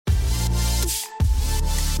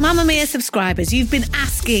Mamamia subscribers, you've been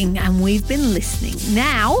asking and we've been listening.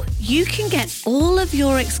 Now you can get all of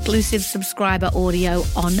your exclusive subscriber audio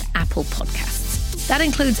on Apple Podcasts. That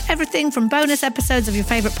includes everything from bonus episodes of your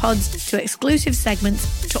favourite pods to exclusive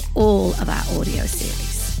segments to all of our audio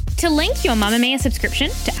series. To link your Mamamia subscription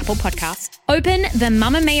to Apple Podcasts, open the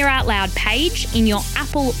Mamamia Out Loud page in your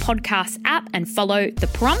Apple Podcasts app and follow the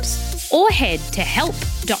prompts, or head to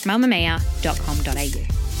help.mamamia.com.au.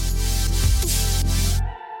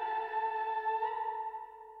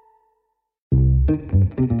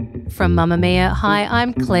 From Mamamia, hi,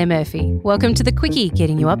 I'm Claire Murphy. Welcome to the Quickie,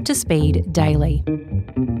 getting you up to speed daily.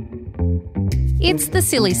 It's the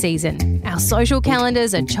silly season. Our social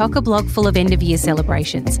calendars are chock-a-block full of end-of-year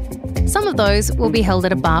celebrations. Some of those will be held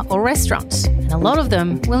at a bar or restaurant, and a lot of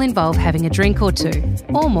them will involve having a drink or two,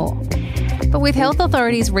 or more. But with health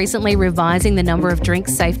authorities recently revising the number of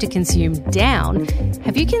drinks safe to consume down,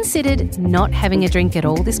 have you considered not having a drink at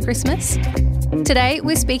all this Christmas? Today,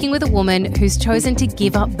 we're speaking with a woman who's chosen to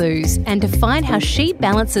give up booze and to find how she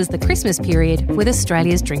balances the Christmas period with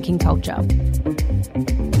Australia's drinking culture.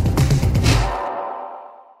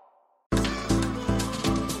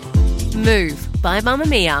 Move by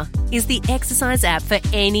Mamamia is the exercise app for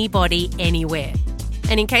anybody, anywhere.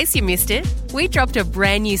 And in case you missed it, we dropped a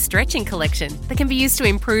brand new stretching collection that can be used to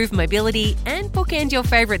improve mobility and bookend your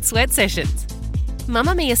favourite sweat sessions.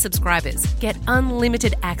 Mamamia subscribers get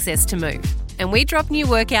unlimited access to Move, and we drop new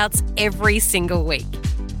workouts every single week.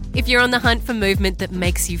 If you're on the hunt for movement that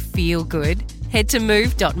makes you feel good, head to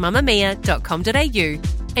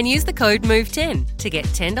move.mamamia.com.au and use the code MOVE10 to get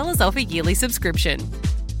 $10 off a yearly subscription.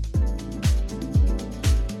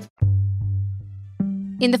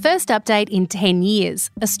 In the first update in 10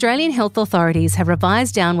 years, Australian health authorities have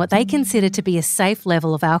revised down what they consider to be a safe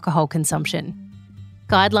level of alcohol consumption.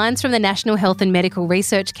 Guidelines from the National Health and Medical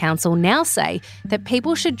Research Council now say that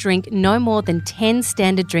people should drink no more than 10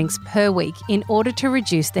 standard drinks per week in order to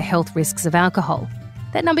reduce the health risks of alcohol.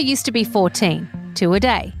 That number used to be 14, 2 a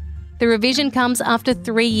day. The revision comes after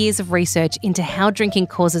 3 years of research into how drinking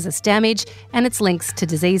causes us damage and its links to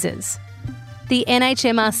diseases. The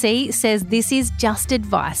NHMRC says this is just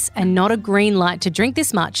advice and not a green light to drink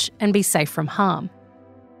this much and be safe from harm.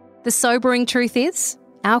 The sobering truth is,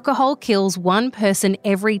 alcohol kills one person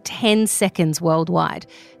every 10 seconds worldwide.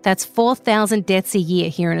 That's 4,000 deaths a year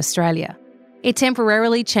here in Australia. It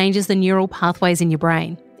temporarily changes the neural pathways in your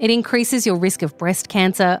brain. It increases your risk of breast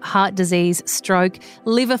cancer, heart disease, stroke,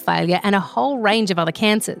 liver failure, and a whole range of other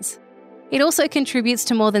cancers. It also contributes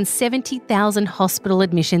to more than 70,000 hospital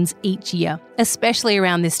admissions each year, especially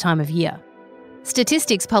around this time of year.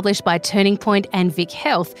 Statistics published by Turning Point and Vic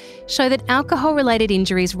Health show that alcohol-related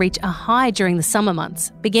injuries reach a high during the summer months,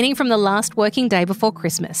 beginning from the last working day before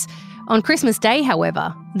Christmas. On Christmas Day,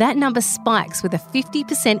 however, that number spikes with a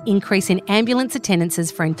 50% increase in ambulance attendances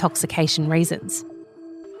for intoxication reasons.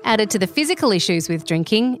 Added to the physical issues with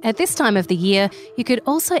drinking, at this time of the year, you could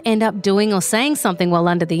also end up doing or saying something while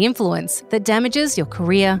under the influence that damages your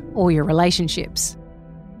career or your relationships.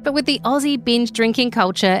 But with the Aussie binge drinking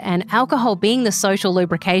culture and alcohol being the social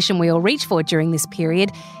lubrication we all reach for during this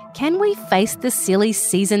period, can we face the silly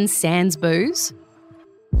season sans booze?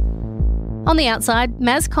 On the outside,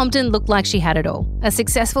 Maz Compton looked like she had it all. A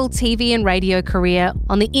successful TV and radio career,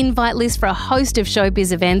 on the invite list for a host of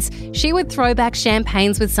showbiz events, she would throw back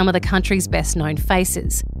champagnes with some of the country's best-known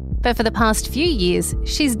faces. But for the past few years,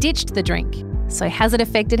 she's ditched the drink. So has it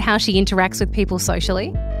affected how she interacts with people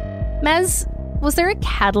socially? Maz, was there a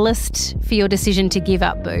catalyst for your decision to give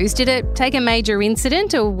up booze? Did it take a major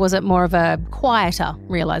incident or was it more of a quieter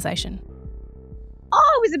realisation?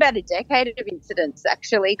 Oh, it was about a decade of incidents,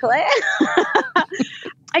 actually, Claire.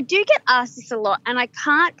 I do get asked this a lot, and I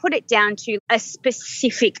can't put it down to a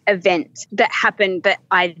specific event that happened that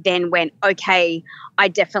I then went, okay, I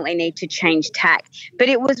definitely need to change tack. But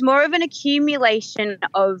it was more of an accumulation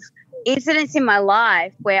of incidents in my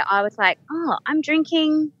life where I was like, oh, I'm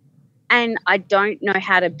drinking and I don't know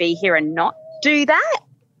how to be here and not do that.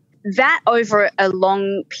 That over a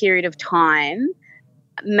long period of time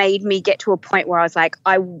made me get to a point where I was like,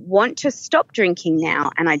 I want to stop drinking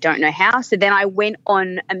now and I don't know how. So then I went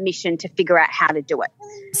on a mission to figure out how to do it.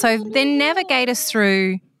 So then navigate us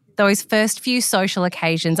through those first few social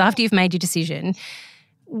occasions after you've made your decision.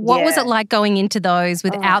 What was it like going into those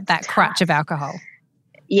without that crutch of alcohol?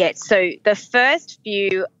 Yeah, so the first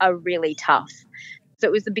few are really tough. So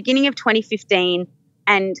it was the beginning of 2015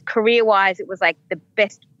 and career-wise it was like the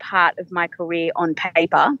best part of my career on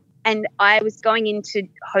paper. And I was going in to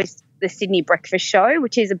host the Sydney Breakfast Show,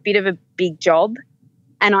 which is a bit of a big job,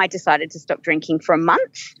 and I decided to stop drinking for a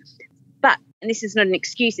month. But and this is not an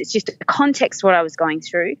excuse, it's just a context what I was going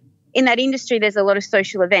through. In that industry, there's a lot of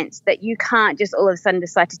social events that you can't just all of a sudden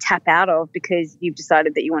decide to tap out of because you've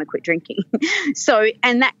decided that you want to quit drinking.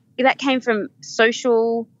 And that came from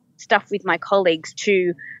social stuff with my colleagues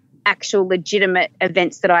to actual legitimate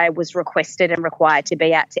events that I was requested and required to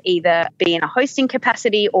be at, to either be in a hosting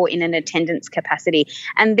capacity or in an attendance capacity.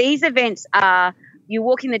 And these events are, you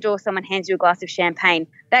walk in the door, someone hands you a glass of champagne.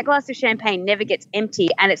 That glass of champagne never gets empty,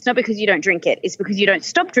 and it's not because you don't drink it. It's because you don't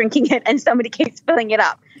stop drinking it and somebody keeps filling it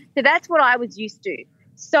up. So that's what I was used to.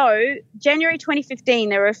 So January 2015,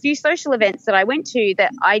 there were a few social events that I went to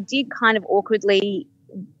that I did kind of awkwardly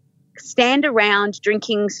stand around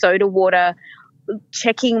drinking soda water,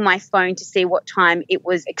 checking my phone to see what time it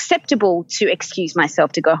was acceptable to excuse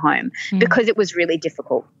myself to go home because it was really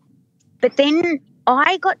difficult. But then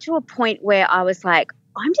I got to a point where I was like,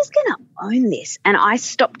 I'm just going to own this. And I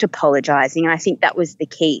stopped apologizing. And I think that was the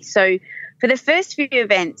key. So for the first few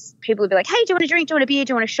events, people would be like, hey, do you want a drink? Do you want a beer?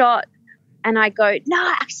 Do you want a shot? And I go,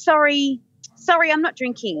 no, sorry, I'm not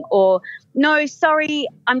drinking. Or no, sorry,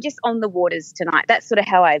 I'm just on the waters tonight. That's sort of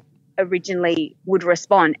how I originally would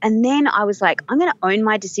respond. And then I was like, I'm going to own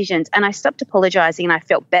my decisions. And I stopped apologizing and I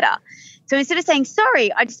felt better. So instead of saying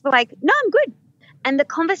sorry, I just be like, no, I'm good. And the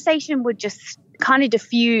conversation would just kind of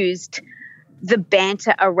diffused the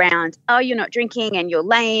banter around, oh, you're not drinking and you're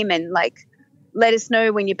lame, and like, let us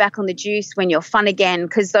know when you're back on the juice, when you're fun again,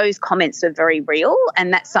 because those comments are very real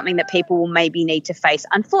and that's something that people will maybe need to face,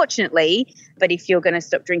 unfortunately. But if you're going to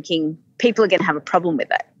stop drinking, people are going to have a problem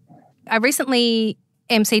with it. I recently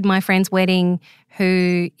emceed my friend's wedding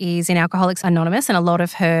who is in Alcoholics Anonymous, and a lot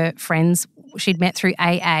of her friends she'd met through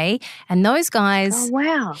AA, and those guys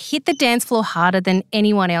hit the dance floor harder than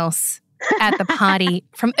anyone else at the party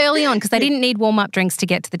from early on, because they didn't need warm-up drinks to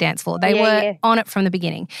get to the dance floor. They were on it from the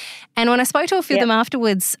beginning. And when I spoke to a few of them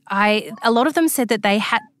afterwards, a lot of them said that they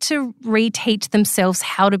had to reteach themselves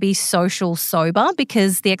how to be social sober,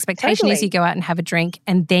 because the expectation is you go out and have a drink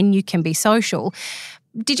and then you can be social.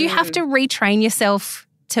 Did you have to retrain yourself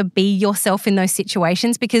to be yourself in those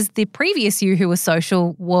situations? Because the previous you who was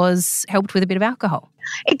social was helped with a bit of alcohol.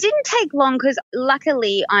 It didn't take long because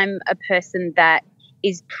luckily I'm a person that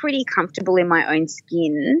is pretty comfortable in my own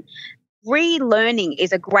skin. Relearning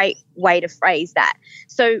is a great way to phrase that.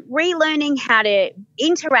 So relearning how to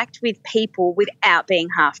interact with people without being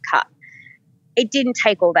half cut. It didn't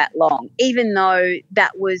take all that long. Even though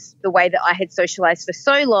that was the way that I had socialized for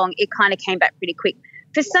so long, it kind of came back pretty quick.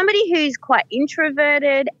 For somebody who's quite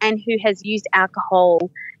introverted and who has used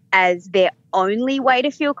alcohol as their only way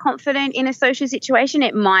to feel confident in a social situation,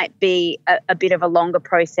 it might be a bit of a longer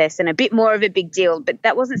process and a bit more of a big deal. But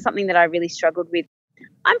that wasn't something that I really struggled with.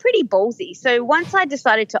 I'm pretty ballsy. So once I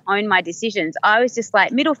decided to own my decisions, I was just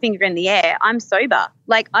like, middle finger in the air, I'm sober.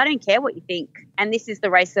 Like, I don't care what you think. And this is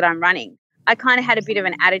the race that I'm running. I kind of had a bit of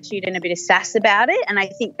an attitude and a bit of sass about it. And I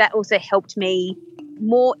think that also helped me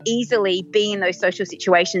more easily be in those social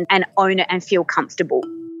situations and own it and feel comfortable.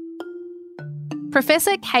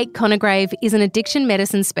 Professor Kate Conograve is an addiction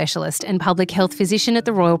medicine specialist and public health physician at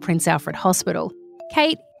the Royal Prince Alfred Hospital.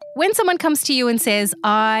 Kate, when someone comes to you and says,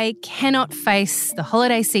 I cannot face the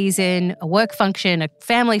holiday season, a work function, a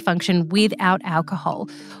family function without alcohol,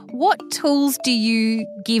 what tools do you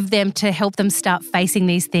give them to help them start facing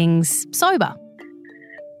these things sober?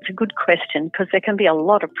 It's a good question, because there can be a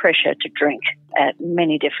lot of pressure to drink at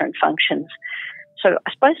many different functions. So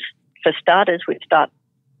I suppose for starters, we'd start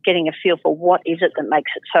getting a feel for what is it that makes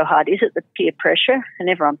it so hard. Is it the peer pressure and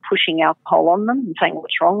everyone pushing alcohol on them and saying,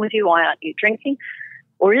 what's wrong with you? Why aren't you drinking?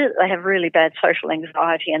 Or is it they have really bad social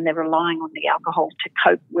anxiety and they're relying on the alcohol to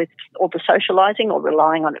cope with all the socialising, or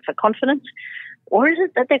relying on it for confidence? Or is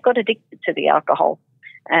it that they've got addicted to the alcohol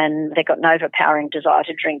and they've got an overpowering desire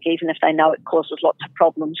to drink, even if they know it causes lots of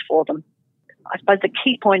problems for them? I suppose the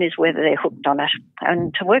key point is whether they're hooked on it.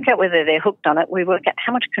 And to work out whether they're hooked on it, we work out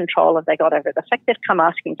how much control have they got over it. The fact they've come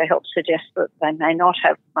asking for help suggests that they may not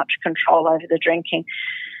have much control over the drinking.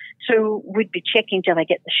 So we'd be checking, do they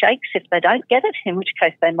get the shakes? If they don't get it, in which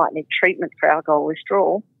case they might need treatment for alcohol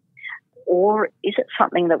withdrawal. Or is it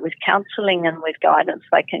something that with counselling and with guidance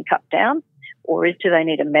they can cut down? Or do they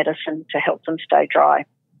need a medicine to help them stay dry?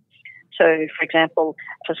 So, for example,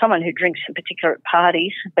 for someone who drinks in particular at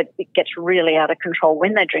parties, but it gets really out of control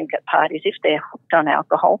when they drink at parties, if they're hooked on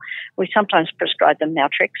alcohol, we sometimes prescribe them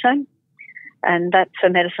naltrexone. And that's a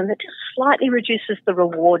medicine that just slightly reduces the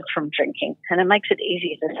reward from drinking. And it makes it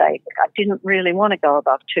easier to say, I didn't really want to go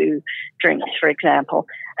above 2 drinks, for example,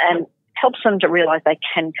 and helps them to realise they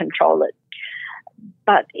can control it.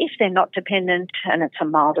 But if they're not dependent and it's a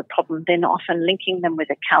milder problem, then often linking them with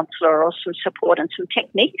a counsellor or some support and some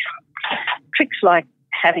techniques. Tricks like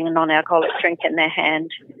having a non-alcoholic drink in their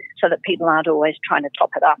hand so that people aren't always trying to top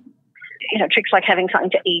it up. Tricks like having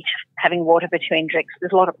something to eat, having water between drinks.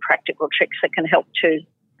 There's a lot of practical tricks that can help too.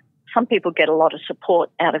 Some people get a lot of support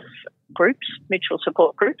out of groups, mutual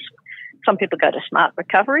support groups. Some people go to Smart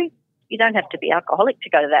Recovery. You don't have to be alcoholic to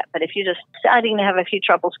go to that, but if you're just starting to have a few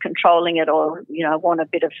troubles controlling it or, want a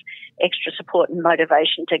bit of extra support and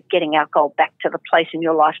motivation to getting alcohol back to the place in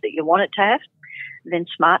your life that you want it to have, then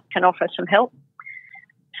Smart can offer some help.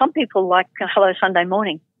 Some people like Hello Sunday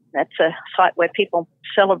Morning. That's a site where people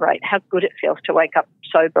celebrate how good it feels to wake up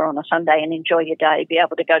sober on a Sunday and enjoy your day, be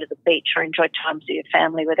able to go to the beach or enjoy times with your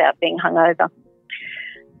family without being hungover.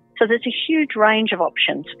 So there's a huge range of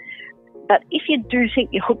options. But if you do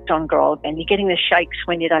think you're hooked on grog and you're getting the shakes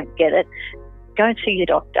when you don't get it, go and see your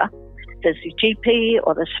doctor. There's your GP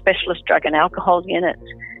or the specialist drug and alcohol units,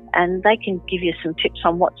 and they can give you some tips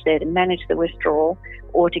on what's there to manage the withdrawal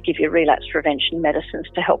or to give you relapse prevention medicines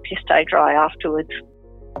to help you stay dry afterwards.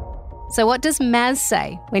 So what does Maz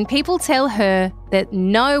say when people tell her that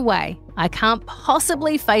no way, I can't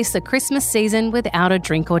possibly face the Christmas season without a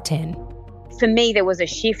drink or 10? For me, there was a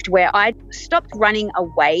shift where I stopped running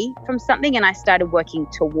away from something and I started working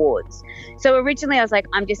towards. So originally I was like,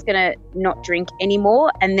 I'm just going to not drink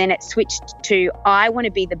anymore. And then it switched to, I want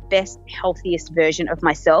to be the best, healthiest version of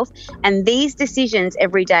myself. And these decisions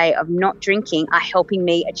every day of not drinking are helping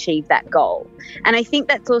me achieve that goal. And I think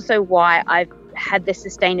that's also why I've had the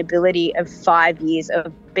sustainability of 5 years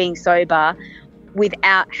of being sober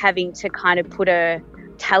without having to kind of put a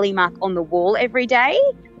tally mark on the wall every day.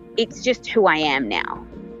 It's just who I am now.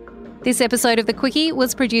 This episode of The Quickie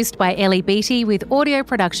was produced by Ellie Beattie with audio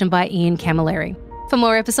production by Ian Camilleri. For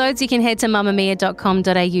more episodes, you can head to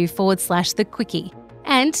mamamia.com.au/The Quickie.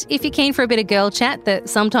 And if you're keen for a bit of girl chat that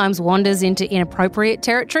sometimes wanders into inappropriate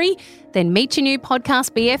territory, then meet your new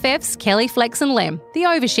podcast BFFs, Kelly, Flex and Lem, the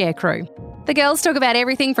Overshare crew. The girls talk about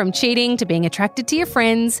everything from cheating to being attracted to your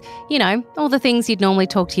friends, all the things you'd normally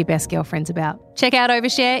talk to your best girlfriends about. Check out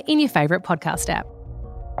Overshare in your favourite podcast app.